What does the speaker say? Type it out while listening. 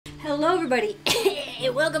hello everybody,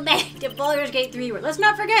 welcome back to Baldur's Gate 3. Let's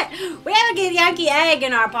not forget, we have a Yankee egg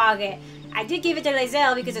in our pocket. I did give it to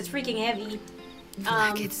Halesin because it's freaking heavy.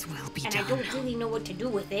 Blackets will be and done. I don't really know what to do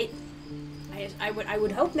with it. I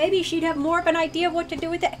would hope maybe she'd have more of an idea of what to do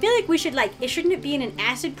with it. I feel like we should, like, shouldn't it be in an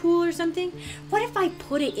acid pool or something? What if I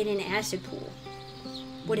put it in an acid pool?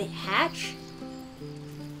 Would it hatch?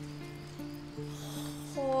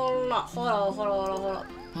 Hold on.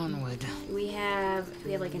 Onward. We have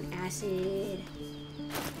like an acid.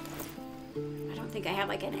 I don't think I have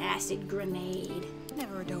like an acid grenade.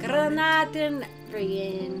 Never a dull Granaten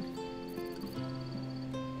friggin'.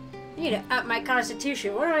 I need to up my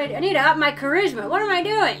constitution. I need to up my charisma. What am I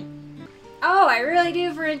doing? Oh, I really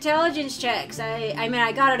do for intelligence checks. I mean,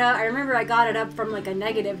 I got it up. I remember I got it up from like a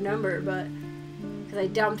negative number, but because I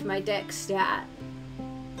dumped my dex stat.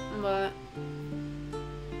 But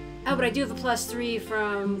oh, but I do have a +3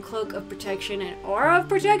 from Cloak of Protection and Aura of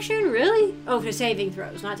Protection? Really? Oh, for saving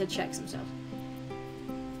throws, not to checks themselves.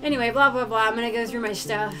 Anyway, blah, blah, blah. I'm gonna go through my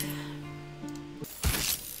stuff.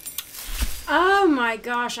 Oh my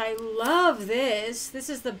gosh, I love this. This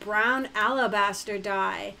is the brown alabaster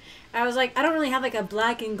dye. I was like, I don't really have like a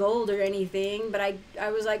black and gold or anything, but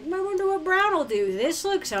I was like, I wonder what brown will do. This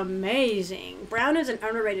looks amazing. Brown is an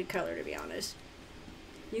underrated color, to be honest.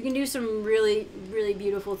 You can do some really, really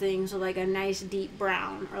beautiful things with like a nice deep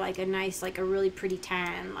brown or like a nice, like a really pretty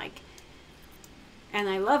tan, like, and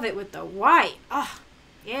I love it with the white. Oh,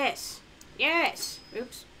 yes, yes.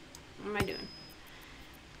 Oops, what am I doing?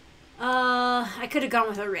 I could have gone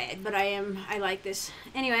with a red, but I like this.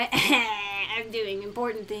 Anyway, I'm doing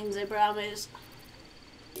important things, I promise.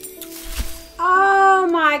 Oh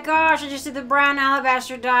my gosh, I just did the brown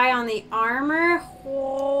alabaster dye on the armor.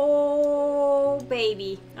 Oh,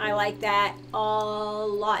 baby. I like that a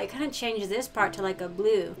lot. It kind of changes this part to like a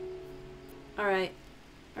blue. Alright.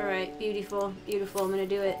 Alright, beautiful, beautiful. I'm gonna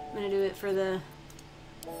do it. I'm gonna do it for the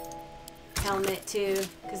helmet too,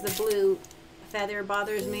 because the blue feather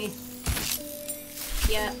bothers me.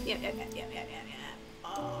 Yep.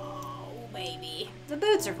 Oh, baby. The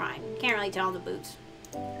boots are fine. Can't really tell the boots.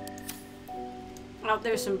 Oh,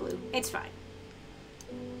 there's some blue. It's fine.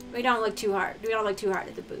 We don't look too hard. We don't look too hard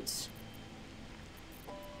at the boots.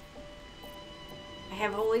 I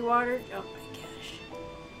have holy water. Oh my gosh.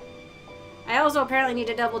 I also apparently need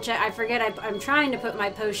to double check. I forget. I'm trying to put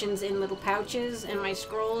my potions in little pouches and my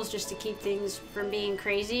scrolls just to keep things from being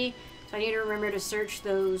crazy. So I need to remember to search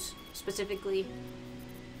those specifically.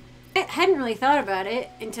 I hadn't really thought about it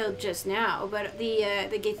until just now, but the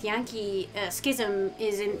Githyanki schism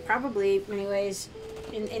is in probably many ways,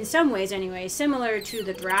 in some ways anyway, similar to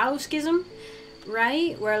the Drow schism,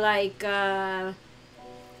 right? Where like the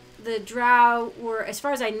Drow were, as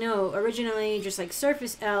far as I know, originally just like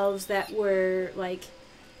surface elves that were like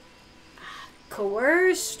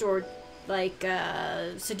coerced or like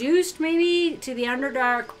seduced maybe to the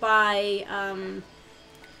Underdark by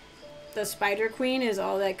the Spider Queen is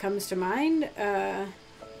all that comes to mind.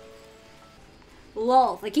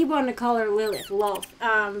 Lulth. I keep wanting to call her Lilith. Lulth.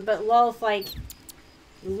 But Lulth, like,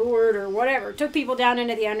 lured or whatever, took people down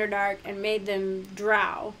into the Underdark and made them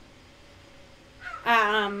drow.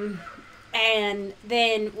 And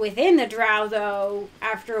then within the drow, though,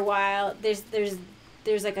 after a while, there's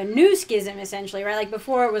like a new schism, essentially, right? Like,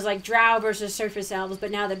 before it was like drow versus surface elves, but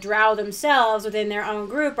now the drow themselves within their own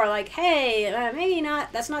group are like, hey, maybe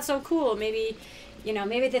not, that's not so cool. Maybe, you know,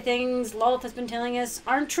 maybe the things Lulth has been telling us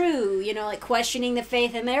aren't true, you know, like questioning the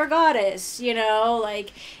faith in their goddess, you know,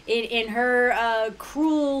 like in her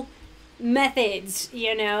cruel methods,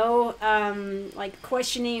 you know, like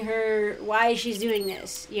questioning her, why she's doing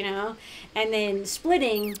this, you know, and then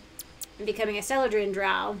splitting and becoming a Celadrin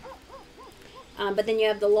drow. But then you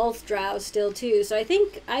have the Lulth drow still too. So I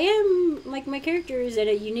think I am, like, my character is in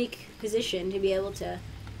a unique position to be able to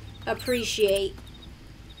appreciate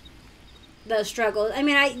the struggle. I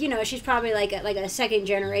mean, you know, she's probably like a second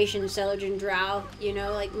generation Celadrin drow, you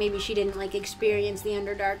know, like maybe she didn't like experience the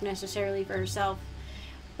Underdark necessarily for herself.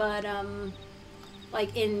 But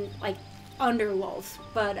like in like under Lulth.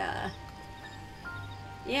 But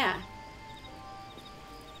yeah.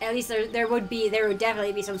 At least there would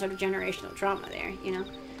definitely be some sort of generational trauma there, you know.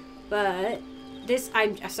 But this,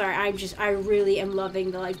 I'm sorry, I really am loving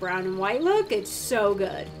the like brown and white look. It's so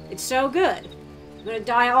good. It's so good. I'm gonna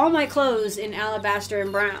dye all my clothes in alabaster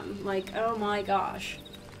and brown. Like, oh my gosh.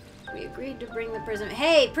 We agreed to bring the Prism.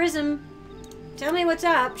 Hey, Prism, tell me what's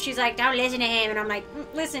up. She's like, don't listen to him. And I'm like,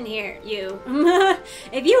 listen here, you.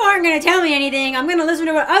 If you aren't gonna tell me anything, I'm gonna listen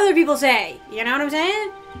to what other people say. You know what I'm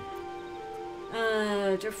saying?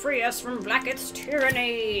 To free us from Blacket's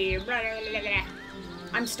tyranny. Blah, blah, blah, blah.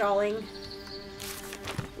 I'm stalling.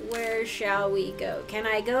 Where shall we go? Can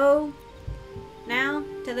I go now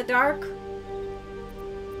to the dark?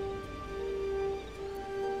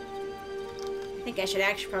 I think I should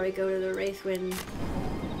actually probably go to the Wraithwind.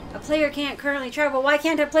 A player can't currently travel. Why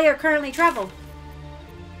can't a player currently travel?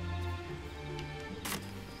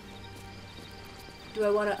 Do I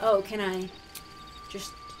want to... Oh, can I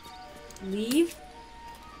just leave?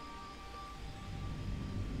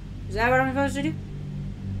 Is that what I'm supposed to do?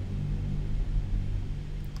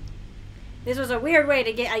 This was a weird way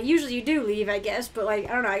to get... I usually do leave, I guess, but like,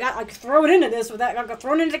 I don't know. I got like thrown into this without... I got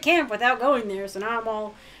thrown into camp without going there, so now I'm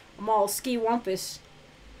all ski-wumpus.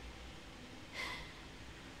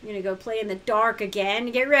 I'm gonna go play in the dark again.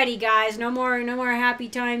 Get ready, guys. No more happy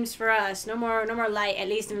times for us. No more light. At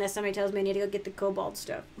least unless somebody tells me I need to go get the cobalt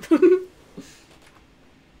stuff.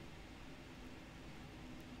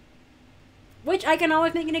 Which I can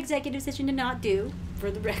always make an executive decision to not do, for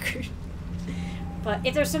the record. But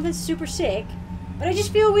if there's something super sick, but I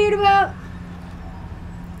just feel weird about,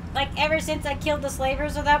 like, ever since I killed the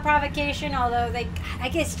slavers without provocation, although they, I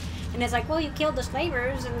guess. And it's like, well, you killed the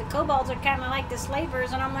slavers, and the kobolds are kind of like the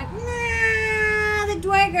slavers, and I'm like, nah, the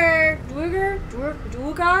Dwegar,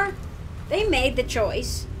 they made the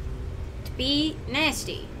choice to be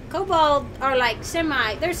nasty. Kobold are like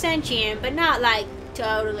they're sentient, but not like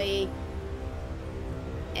totally,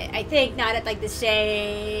 I think not at like the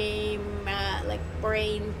same, like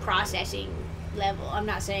brain processing level. I'm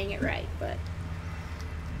not saying it right, but.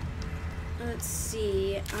 Let's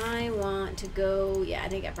see. I want to go... Yeah, I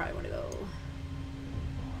think I probably want to go...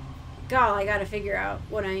 God, I gotta figure out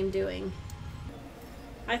what I am doing.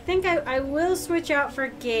 I think I will switch out for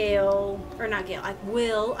Gale. Or not Gale. I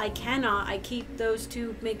will. I cannot. I keep those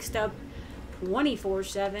two mixed up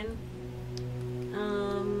 24/7.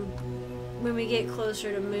 When we get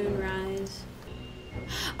closer to moonrise.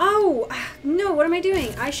 Oh! No, what am I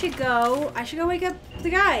doing? I should go wake up the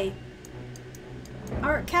guy.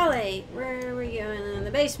 Alright, Calais, where are we going? In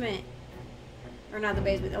the basement. Or not the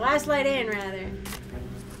basement, the last light in, rather.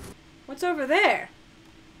 What's over there?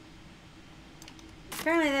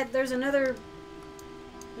 Apparently there's another...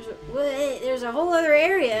 There's a whole other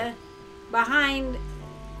area behind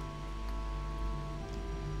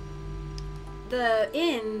the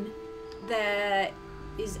inn that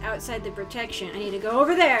is outside the protection. I need to go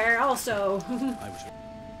over there also.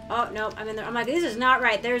 Oh, no, I'm in there. I'm like, this is not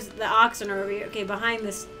right. There's the oxen over here. Okay, behind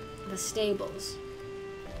the stables.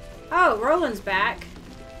 Oh, Roland's back.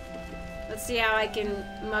 Let's see how I can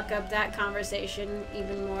muck up that conversation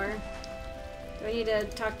even more. Do I need to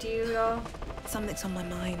talk to you at all? Something's on my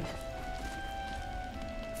mind.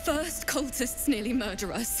 First, cultists nearly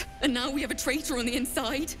murder us, and now we have a traitor on the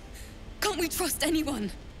inside. Can't we trust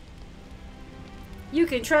anyone? You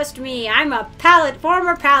can trust me. I'm a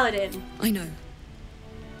former paladin. I know.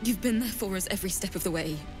 You've been there for us every step of the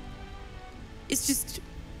way. It's just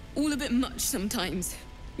all a bit much sometimes,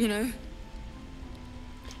 you know?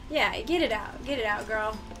 Yeah, get it out. Get it out,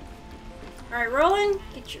 girl. Alright, Roland,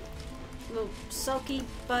 get your little sulky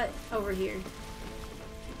butt over here.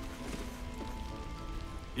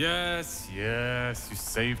 Yes, yes, you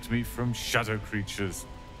saved me from shadow creatures.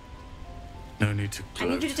 No need to gloat.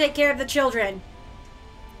 I need you to take care of the children.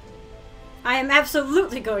 I am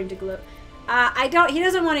absolutely going to gloat. He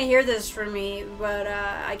doesn't want to hear this from me, but,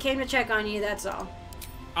 I came to check on you, that's all.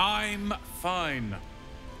 I'm fine.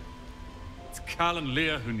 It's Cal and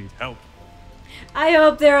Leah who need help. I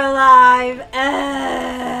hope they're alive.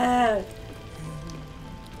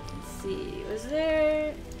 Let's see, was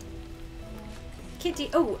there... Kitty,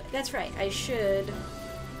 oh, that's right, I should...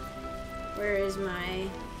 Where is my...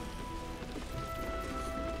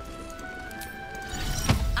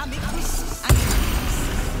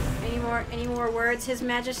 Any more words, His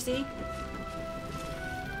Majesty?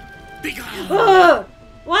 Oh,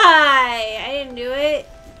 why? I didn't do it.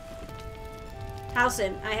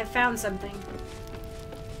 Halesin, I have found something.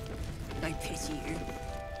 I pity you.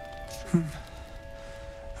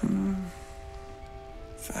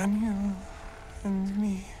 Daniel and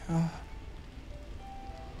me are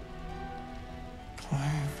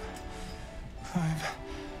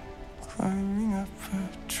climbing up a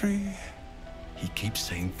tree. He keeps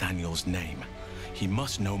saying Daniel's name. He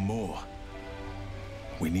must know more.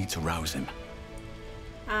 We need to rouse him.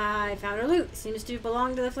 I found a lute. Seems to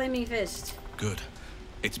belong to the Flaming Fist. Good.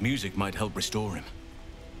 Its music might help restore him.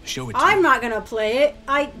 Show it to I'm me. not gonna play it.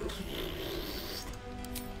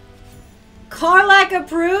 Karlak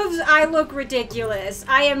approves? I look ridiculous.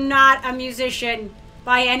 I am not a musician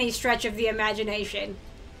by any stretch of the imagination.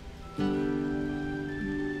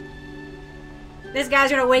 This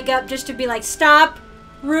guy's gonna wake up just to be like, stop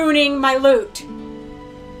ruining my loot.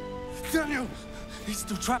 Daniel! He's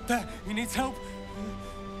still trapped there. He needs help.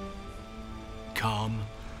 Calm.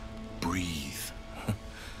 Breathe.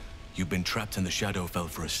 You've been trapped in the Shadowfell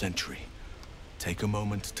for a century. Take a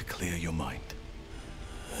moment to clear your mind.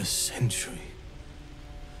 A century.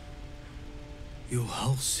 You're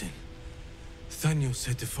Halesin. Daniel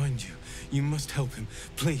said to find you. You must help him,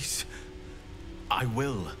 please. I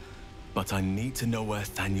will, but I need to know where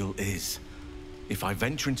Thaniel is. If I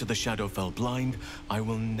venture into the Shadowfell blind, I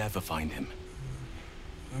will never find him.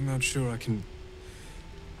 I'm not sure I can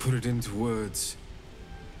put it into words.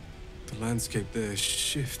 The landscape there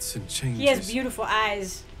shifts and changes. He has beautiful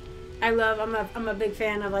eyes. I'm a big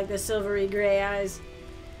fan of like the silvery gray eyes.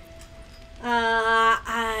 Should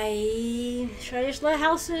I just let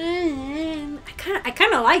Halesin in? I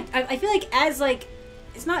kind of like. I feel like as like,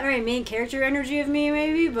 it's not very main character energy of me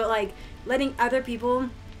maybe, but like letting other people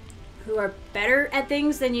who are better at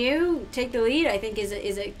things than you take the lead, I think is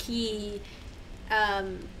a key.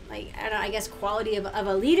 Like I don't know, I guess quality of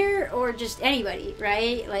a leader or just anybody,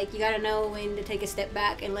 right? Like you gotta know when to take a step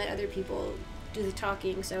back and let other people do the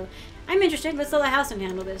talking. So I'm interested. Let's let Halesin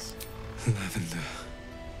handle this. Lavender.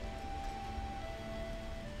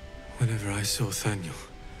 Whenever I saw Thaniel,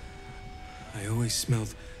 I always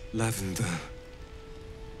smelled lavender.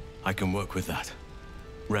 I can work with that.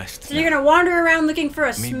 Rest. So you're gonna wander around looking for a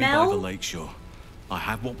Meet smell? me by the lakeshore. I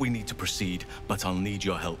have what we need to proceed, but I'll need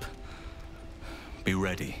your help. Be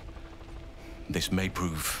ready. This may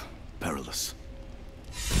prove perilous.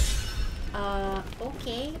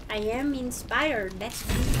 Okay. I am inspired. That's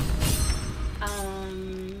good.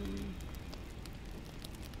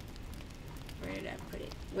 Where did I put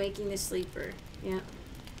it? Waking the sleeper. Yeah.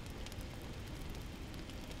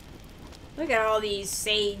 Look at all these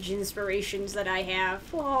sage inspirations that I have.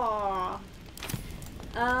 Aww.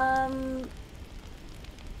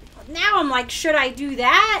 Now I'm like, should I do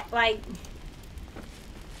that? Like...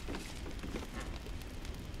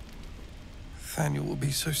 Thaniel will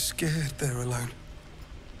be so scared there alone.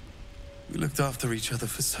 We looked after each other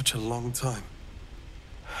for such a long time.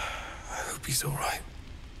 I hope he's all right.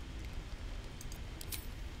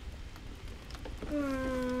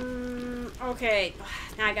 Okay,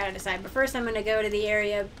 now I gotta decide. But first I'm gonna go to the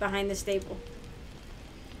area behind the stable.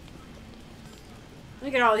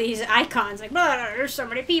 Look at all these icons. Like, blah, blah, there's so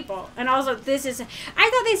many people. And also this is... I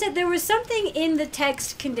thought they said there was something in the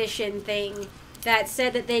text condition thing that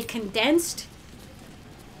said that they condensed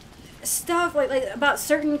stuff like about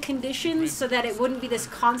certain conditions so that it wouldn't be this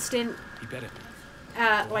constant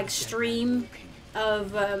like stream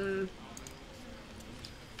of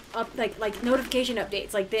like notification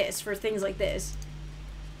updates like this for things like this.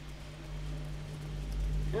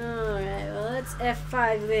 Alright, well let's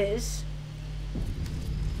F5 this.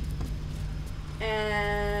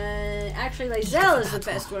 And actually Lizelle is the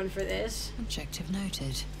best one for this. Objective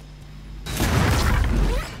noted.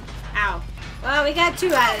 Ow. Well, we got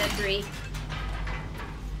 2 out of the 3.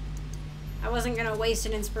 I wasn't gonna waste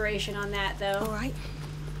an inspiration on that, though. Alright.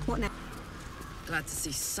 What now? Glad to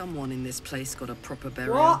see someone in this place got a proper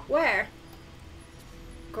burial. What? Where?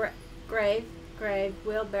 Grave.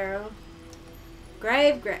 Wheelbarrow.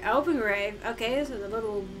 Grave. Open grave. Okay, this is a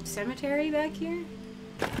little cemetery back here.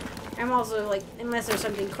 I'm also, like, unless there's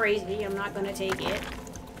something crazy, I'm not gonna take it.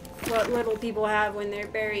 What little people have when they're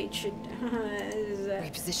buried should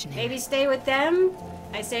Repositioning. maybe stay with them.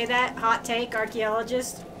 I say that, hot take,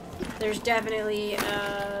 archaeologist. There's definitely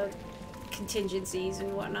contingencies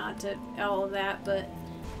and whatnot to all of that, but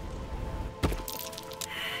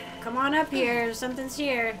come on up here, something's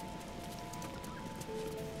here.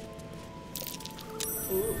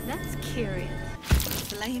 Ooh, that's curious.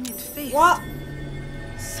 Flaming fist. What?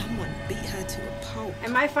 Someone beat her to a pulp.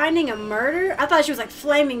 Am I finding a murder? I thought she was like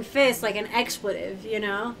flaming fist, like an expletive, you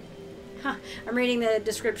know? Huh. I'm reading the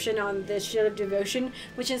description on the Shield of Devotion,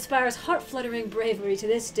 which inspires heart-fluttering bravery to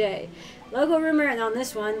this day. Local rumor, and on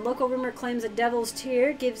this one, local rumor claims a devil's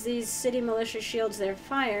tear gives these city militia shields their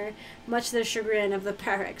fire, much to the chagrin of the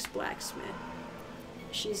Parex blacksmith.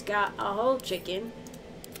 She's got a whole chicken.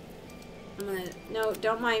 I'm gonna... No,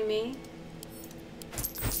 don't mind me.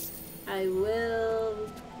 I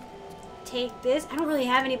will take this. I don't really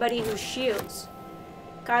have anybody who shields.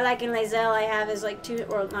 Karlak and Lizelle I have as like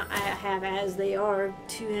not I have as they are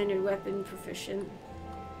two-handed weapon proficient.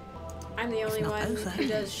 I'm the only one who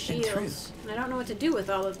does shields. And I don't know what to do with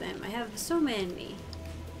all of them. I have so many.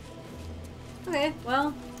 Okay,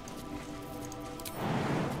 well.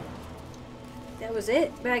 That was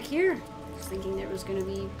it back here. I was thinking there was gonna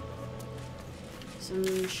be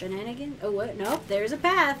some shenanigans. Oh what? Nope, there's a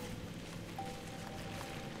path.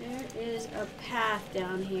 There is a path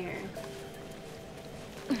down here.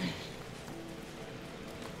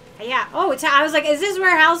 Yeah. Oh, I was like, is this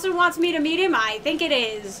where Halesin wants me to meet him? I think it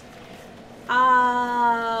is.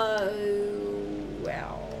 Well.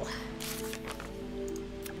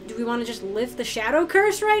 Do we want to just lift the shadow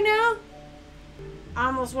curse right now? I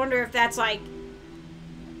almost wonder if that's like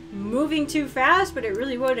moving too fast, but it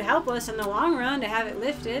really would help us in the long run to have it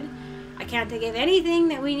lifted. I can't think of anything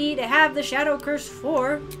that we need to have the shadow curse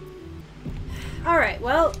for. Alright,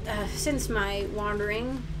 well, since my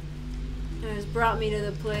wandering has brought me to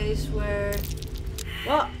the place where,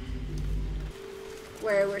 well,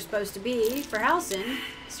 where we're supposed to be for Halesin.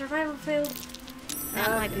 Survival failed. That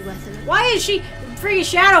might be worth it. Why is she freaking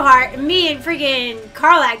Shadowheart and me and freaking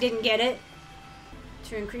Karlach didn't get it?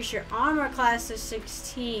 To increase your armor class to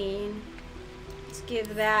 16. Let's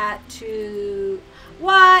give that to...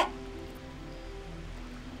 What?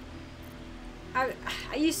 I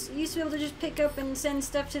used to be able to just pick up and send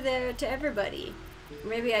stuff to everybody.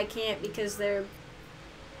 Maybe I can't because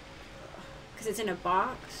it's in a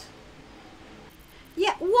box.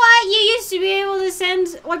 Yeah, what? You used to be able to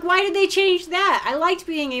send... Like, why did they change that? I liked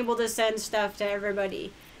being able to send stuff to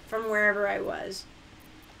everybody from wherever I was.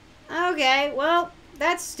 Okay, well,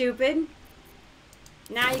 that's stupid.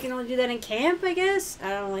 Now you can only do that in camp, I guess?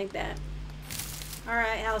 I don't like that.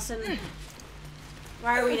 Alright, Halesin.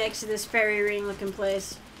 Why are we next to this fairy ring looking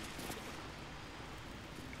place?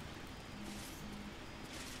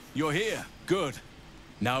 You're here. Good.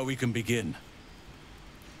 Now we can begin.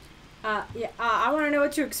 Yeah, I want to know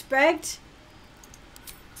what to expect.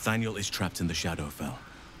 Thaniel is trapped in the Shadowfell,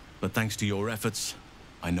 but thanks to your efforts,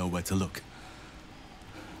 I know where to look.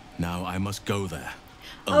 Now I must go there.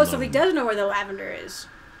 Oh, so he does know where the lavender is.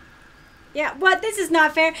 Yeah, but this is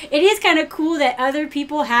not fair. It is kind of cool that other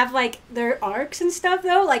people have, like, their arcs and stuff,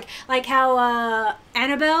 though. Like how,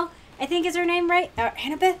 Annabelle, I think is her name, right?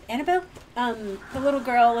 Annabelle? The little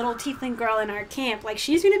tiefling girl in our camp. Like,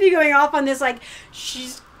 she's going to be going off on this, like,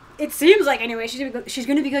 it seems like, anyway, she's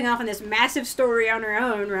going to be going off on this massive story on her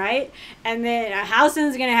own, right? And then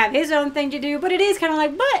Halesin's going to have his own thing to do, but it is kind of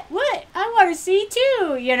like, but, what? I want to see,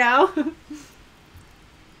 too, you know?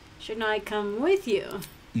 Shouldn't I come with you?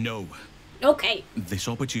 No. Okay. This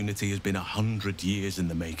opportunity has been 100 years in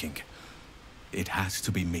the making. It has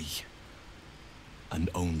to be me. And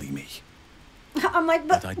only me. I'm like,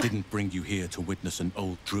 but I didn't bring you here to witness an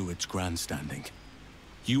old druid's grandstanding.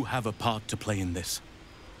 You have a part to play in this,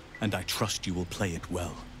 and I trust you will play it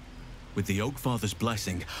well. With the Oakfather's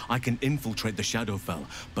blessing, I can infiltrate the Shadowfell,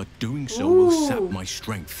 but doing so will sap my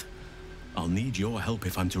strength. I'll need your help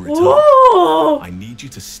if I'm to return. Ooh. I need you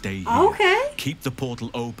to stay here. Okay. Keep the portal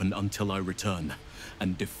open until I return,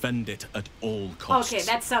 and defend it at all costs. Okay,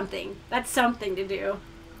 that's something. That's something to do.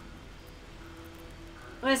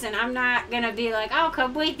 Listen, I'm not gonna be like, I'll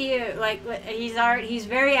come with you. Like, he's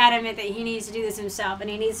very adamant that he needs to do this himself, and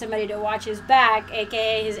he needs somebody to watch his back,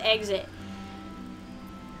 aka his exit.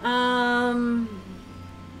 And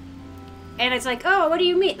it's like, oh, what do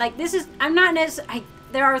you mean? Like, this is, I'm not necessarily,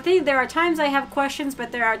 there are times I have questions,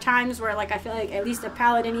 but there are times where, like, I feel like at least a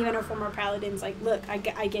paladin, even a former paladin's like, look, I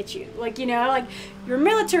get you. Like, you know, like, you're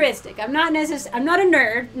militaristic. I'm not a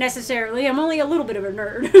nerd, necessarily. I'm only a little bit of a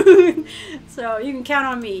nerd. So, you can count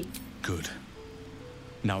on me. Good.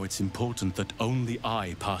 Now, it's important that only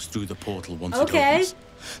I pass through the portal once it Okay. opens.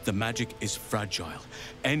 The magic is fragile.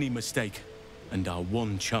 Any mistake, and our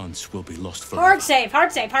one chance will be lost forever. Hard save,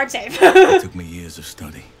 hard save, hard save. It took me years of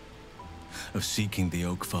study, of seeking the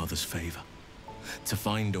Oakfather's favor, to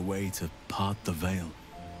find a way to part the veil.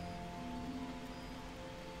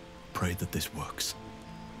 Pray that this works.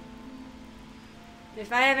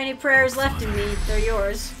 If I have any prayers left in me, they're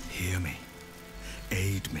yours. Hear me.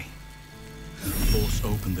 Aid me. Force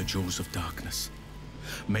open the jaws of darkness.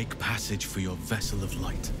 Make passage for your vessel of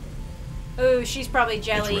light. Ooh, she's probably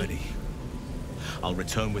jelly. It's ready. I'll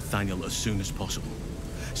return with Thaniel as soon as possible.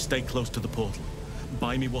 Stay close to the portal.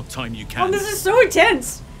 Buy me what time you can. Oh, this is so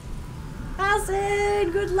intense.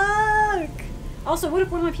 Halesin, good luck. Also, what if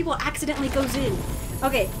one of my people accidentally goes in?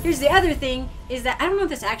 Okay, here's the other thing, is that I don't know if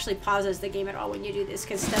this actually pauses the game at all when you do this,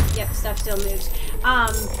 because stuff still moves.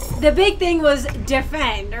 The big thing was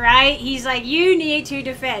defend, right? He's like, you need to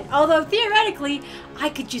defend. Although, theoretically, I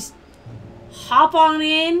could just hop on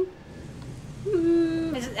in.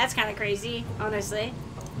 That's kind of crazy, honestly.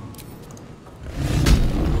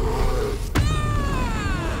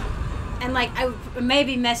 And, like, I would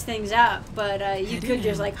maybe mess things up, but you could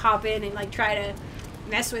just, like, hop in and, like, try to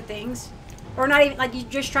mess with things. Or not even, like, you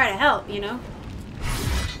just try to help, you know?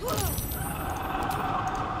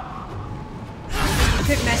 You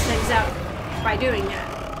could mess things up by doing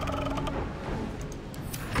that.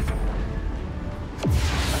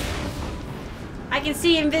 can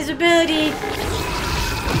see invisibility.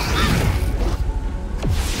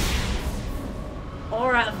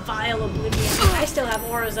 Aura, vile oblivion. I still have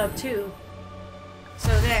auras up too. So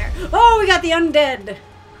there. Oh, we got the undead.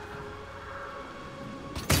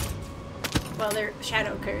 Well, they're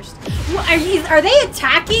shadow cursed. Are they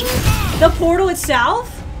attacking the portal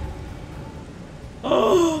itself?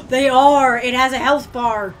 Oh, they are. It has a health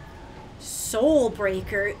bar. Soul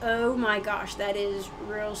Breaker. Oh my gosh, that is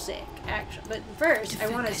real sick, actually. But first, I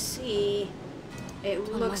want to see.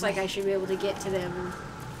 It looks like I should be able to get to them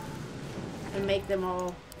and make them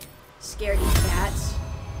all scaredy cats.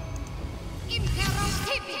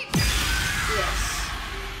 Yes.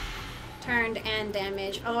 Turned and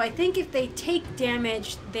damage. Although I think if they take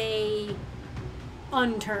damage, they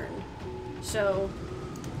unturn. So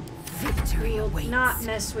we'll not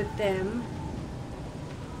mess with them.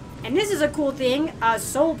 And this is a cool thing,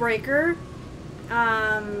 Soul Breaker.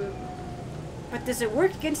 But does it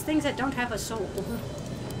work against things that don't have a soul?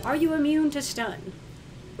 Are you immune to stun?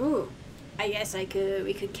 Ooh, I guess we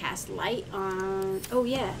could cast light on, oh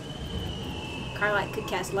yeah. Carlight could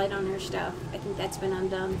cast light on her stuff. I think that's been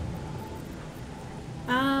undone.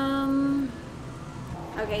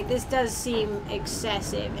 Okay, this does seem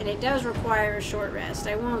excessive, and it does require a short rest.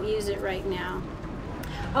 I won't use it right now.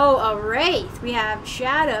 Oh, a wraith. We have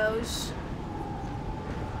shadows.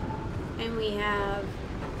 And we have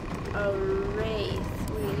a wraith.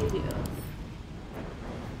 What do you do?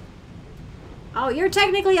 Oh, you're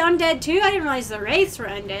technically undead too? I didn't realize the wraiths were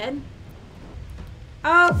undead.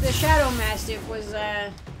 Oh, the Shadow Mastiff was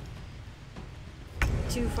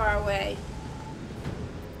too far away.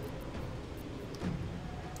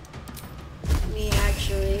 Me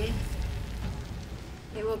actually.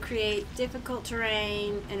 It will create difficult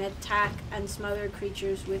terrain and attack and smother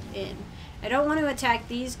creatures within. I don't want to attack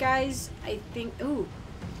these guys. I think... Ooh.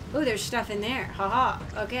 Ooh, there's stuff in there. Haha.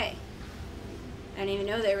 Okay. I didn't even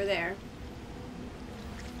know they were there.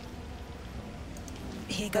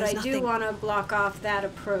 But I do want to block off that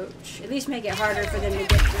approach. At least make it harder for them to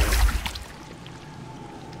get through.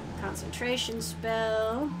 Concentration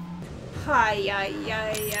spell. Hi, hi,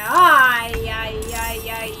 hi, hi, hi,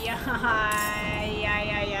 hi,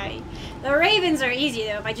 hi, hi. The ravens are easy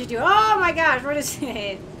though. If I just do, oh my gosh, what is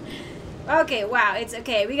it? Okay, wow, it's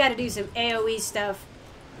okay. We got to do some AoE stuff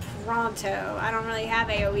pronto. I don't really have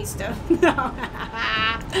AoE stuff. No.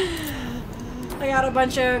 I got a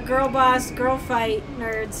bunch of girl boss, girl fight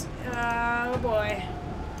nerds. Oh boy.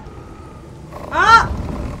 Ah!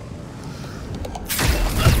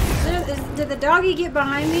 Did the doggy get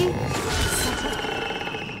behind me?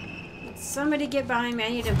 Somebody get behind me. I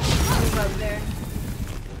need to move up there.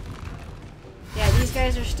 Yeah, these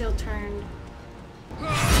guys are still turned.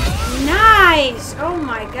 Nice! Oh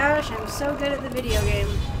my gosh, I'm so good at the video game.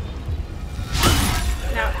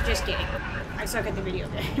 No, just kidding. I suck at the video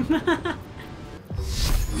game.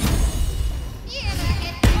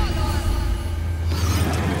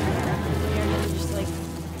 Just like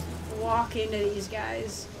walk into these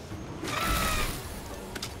guys.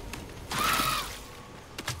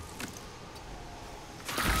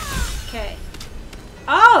 Okay.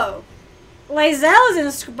 Oh! Lae'zel is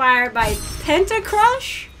inspired by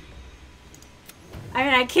Pentacrush? I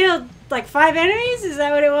mean, I killed like 5 enemies? Is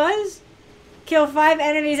that what it was? Kill 5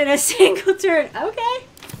 enemies in a single turn. Okay.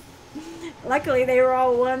 Luckily, they were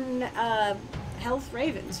all 1 health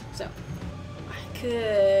ravens, so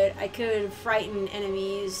I could frighten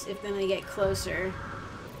enemies if then they get closer.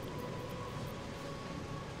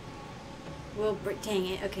 We'll break. Dang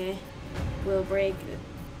it. Okay. We'll break.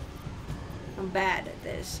 I'm bad at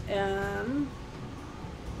this. Dang,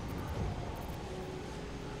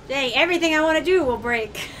 everything I want to do will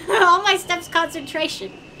break. All my stuff's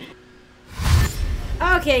concentration.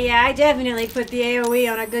 Okay, yeah, I definitely put the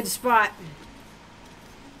AoE on a good spot.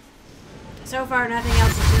 So far, nothing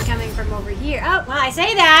else has been coming from over here. Oh, well, I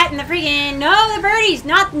say that, and the freaking... No, the birdies!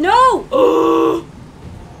 Not... No! Oh!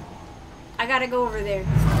 I gotta go over there.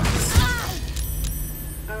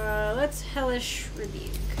 Let's Hellish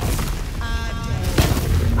Rebuke.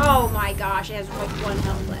 Oh my gosh, it has like 1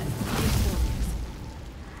 health left.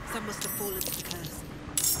 Some must have fallen to the curse.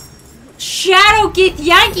 Shadow get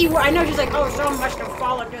Yankee! I know she's like, oh, some must have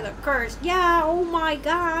fallen to the curse. Yeah, oh my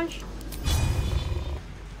gosh.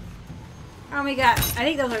 Oh my god, I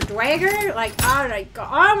think those are Dwagger? Like, oh my god.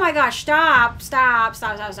 Oh my gosh, stop, stop,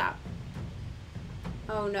 stop, stop, stop.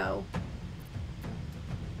 Oh no.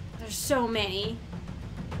 There's so many.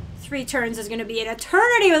 3 turns is gonna be an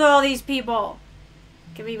eternity with all these people.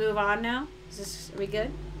 Can we move on now? Are we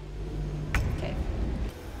good? Okay.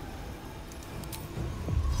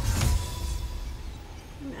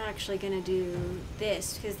 actually gonna do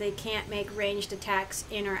this because they can't make ranged attacks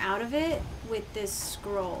in or out of it with this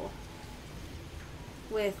scroll.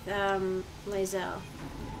 With Lae'zel.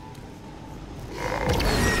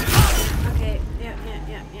 Okay, yeah.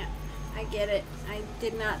 I get it. I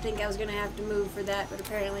did not think I was gonna have to move for that, but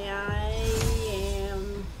apparently I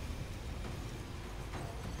am.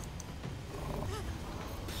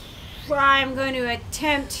 I'm going to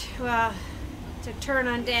attempt, to turn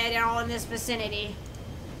undead all in this vicinity.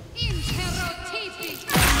 At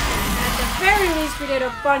the very least, we did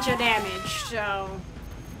a bunch of damage, so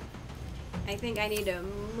I think I need to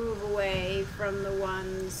move away from the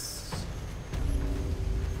ones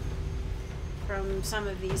from some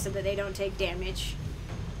of these so that they don't take damage.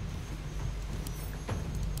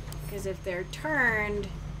 Because if they're turned,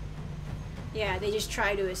 yeah, they just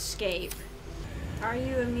try to escape. Are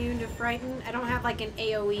you immune to frighten? I don't have like an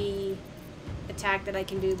AoE attack that I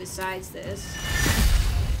can do besides this.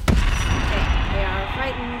 Okay, they are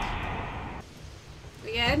frightened.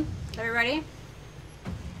 We good? Everybody?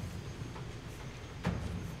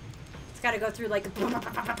 It's gotta go through like a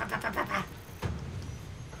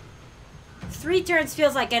 3 turns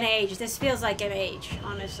feels like an age. This feels like an age,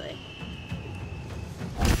 honestly.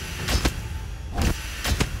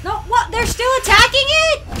 No, what? They're still attacking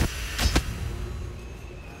it?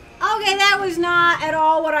 Okay, that was not at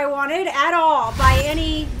all what I wanted. At all. By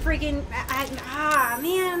any freaking...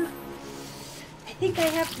 man. I think I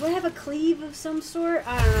have... Do I have a cleave of some sort?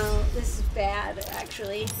 I don't know. This is bad,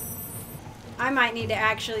 actually. I might need to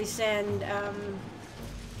actually send,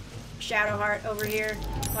 Shadowheart over here.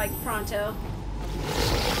 Like, pronto.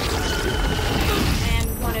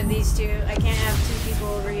 And one of these two. I can't have 2 people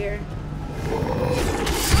over here.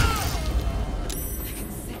 I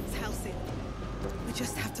can sense Halesin. We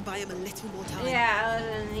just have to buy him a little more time. Yeah,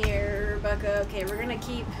 listen here, Rebecca. Okay, we're gonna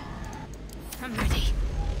keep... I'm ready.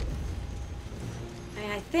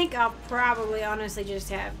 And I think I'll probably honestly just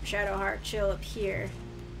have Shadowheart chill up here.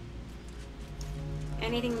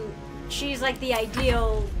 Anything... She's like the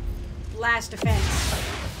ideal last defense.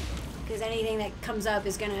 Because anything that comes up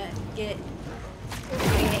is gonna get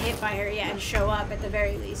hit by her, yeah, and show up at the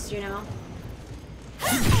very least, you know?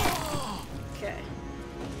 Okay.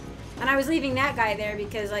 And I was leaving that guy there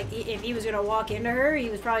because, like, if he was gonna walk into her, he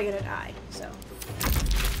was probably gonna die, so.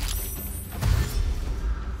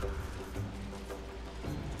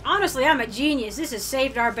 Honestly, I'm a genius. This has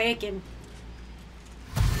saved our bacon.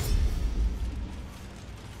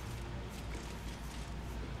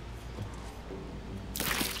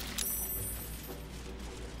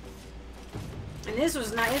 And this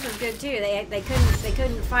was not. This was good too. They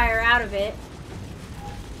couldn't fire out of it,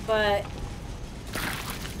 but.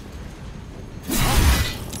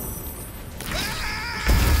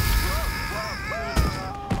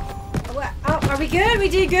 Oh, are we good? We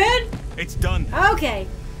did good? It's done. Okay.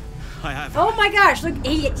 I have. Oh my gosh, look,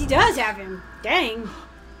 he does have him. Dang.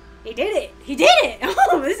 He did it. He did it.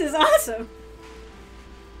 Oh, this is awesome.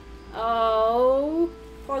 Oh,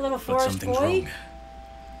 poor little forest boy. But something's wrong.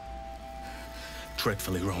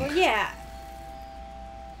 Dreadfully wrong. Well, yeah.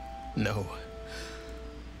 No.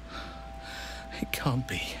 It can't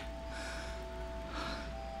be.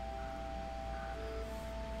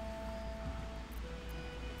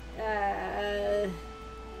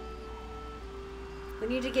 We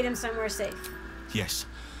need to get him somewhere safe. Yes.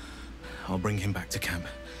 I'll bring him back to camp.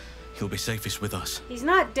 He'll be safest with us. He's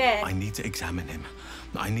not dead. I need to examine him.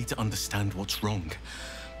 I need to understand what's wrong.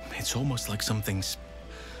 It's almost like something's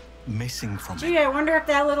missing from him. Gee, I wonder if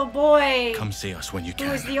that little boy... Come see us when you can.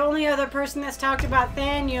 Who is the only other person that's talked about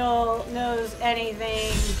Thaniel knows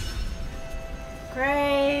anything.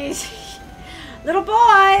 Crazy. Little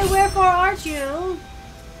boy, wherefore art you?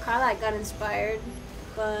 Carlyle got inspired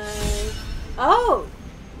by... Oh!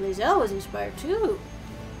 Lae'zel was inspired too.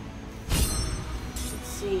 Let's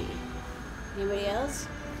see. Anybody else?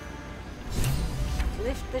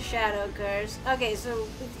 Lift the shadow curse. Okay, so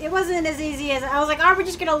it wasn't as easy as... I was like, are we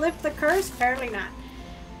just gonna lift the curse? Apparently not.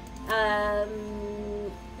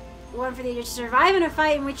 One for the survive in a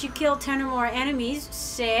fight in which you kill 10 or more enemies.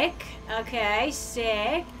 Sick. Okay,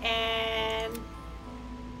 sick. And...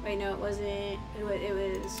 Wait, no, it wasn't. It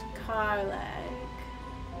was Karlach.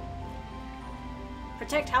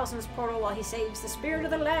 Protect Halesin's portal while he saves the spirit of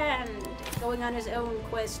the land. Going on his own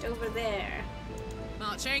quest over there.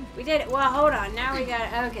 Marching. We did it. Well, hold on. Now we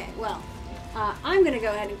got... Okay, well. I'm going to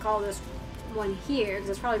go ahead and call this one here, because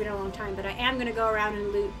it's probably been a long time, but I am going to go around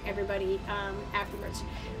and loot everybody afterwards.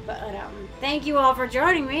 But thank you all for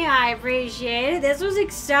joining me. I appreciate it. This was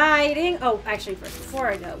exciting. Oh, actually, first, before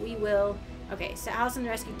I go, we will Okay, so Halesin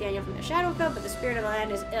rescued Daniel from the Shadowfell, but the spirit of the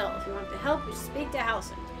land is ill. If you want to help, we should speak to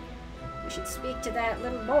Halesin. We should speak to that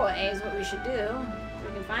little boy is what we should do. If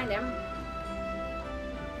we can find him.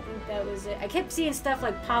 I think that was it. I kept seeing stuff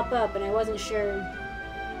like pop up and I wasn't sure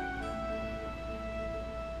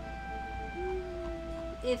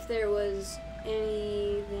if there was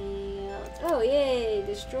anything else. Oh, yay!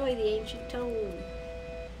 Destroy the ancient tome.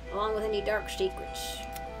 Along with any dark secrets.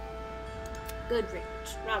 Good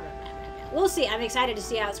riddance. Blah, blah, blah, blah, blah. We'll see. I'm excited to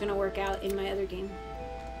see how it's going to work out in my other game.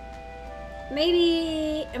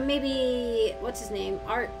 Maybe, what's his name?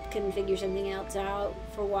 Art can figure something else out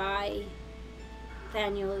for why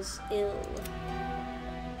Daniel is ill.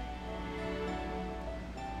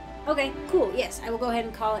 Okay, cool. Yes, I will go ahead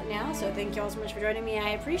and call it now. So thank you all so much for joining me. I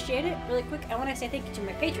appreciate it. Really quick, I want to say thank you to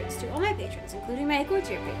my patrons, to all my patrons, including my Equal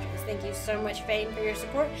Tier patrons. Thank you so much, Fane, for your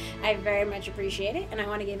support. I very much appreciate it. And I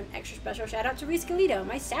want to give an extra special shout out to Reese Galido,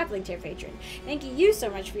 my Sapling Tier patron. Thank you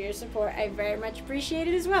so much for your support. I very much appreciate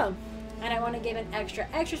it as well. And I want to give an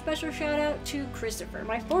extra special shout out to Christopher,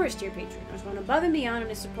 my Forest Tier patron, who's gone above and beyond and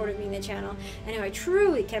has supported me in the channel, and who I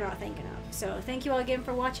truly cannot thank enough. So thank you all again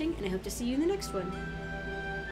for watching, and I hope to see you in the next one.